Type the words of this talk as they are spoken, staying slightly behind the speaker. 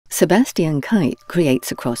Sebastian Kite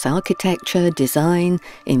creates across architecture, design,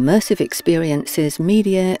 immersive experiences,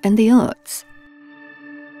 media, and the arts.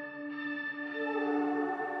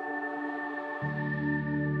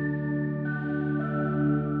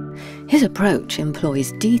 His approach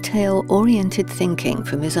employs detail-oriented thinking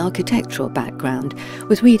from his architectural background,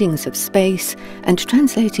 with readings of space and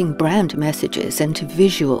translating brand messages into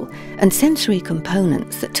visual and sensory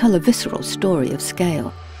components that tell a visceral story of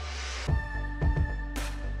scale.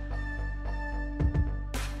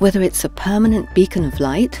 Whether it's a permanent beacon of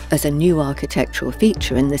light as a new architectural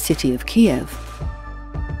feature in the city of Kiev,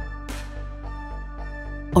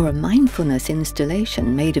 or a mindfulness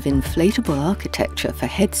installation made of inflatable architecture for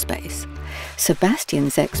headspace,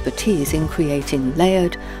 Sebastian's expertise in creating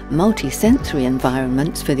layered, multi-sensory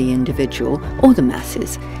environments for the individual or the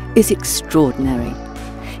masses is extraordinary.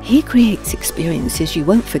 He creates experiences you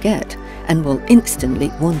won't forget and will instantly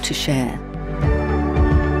want to share.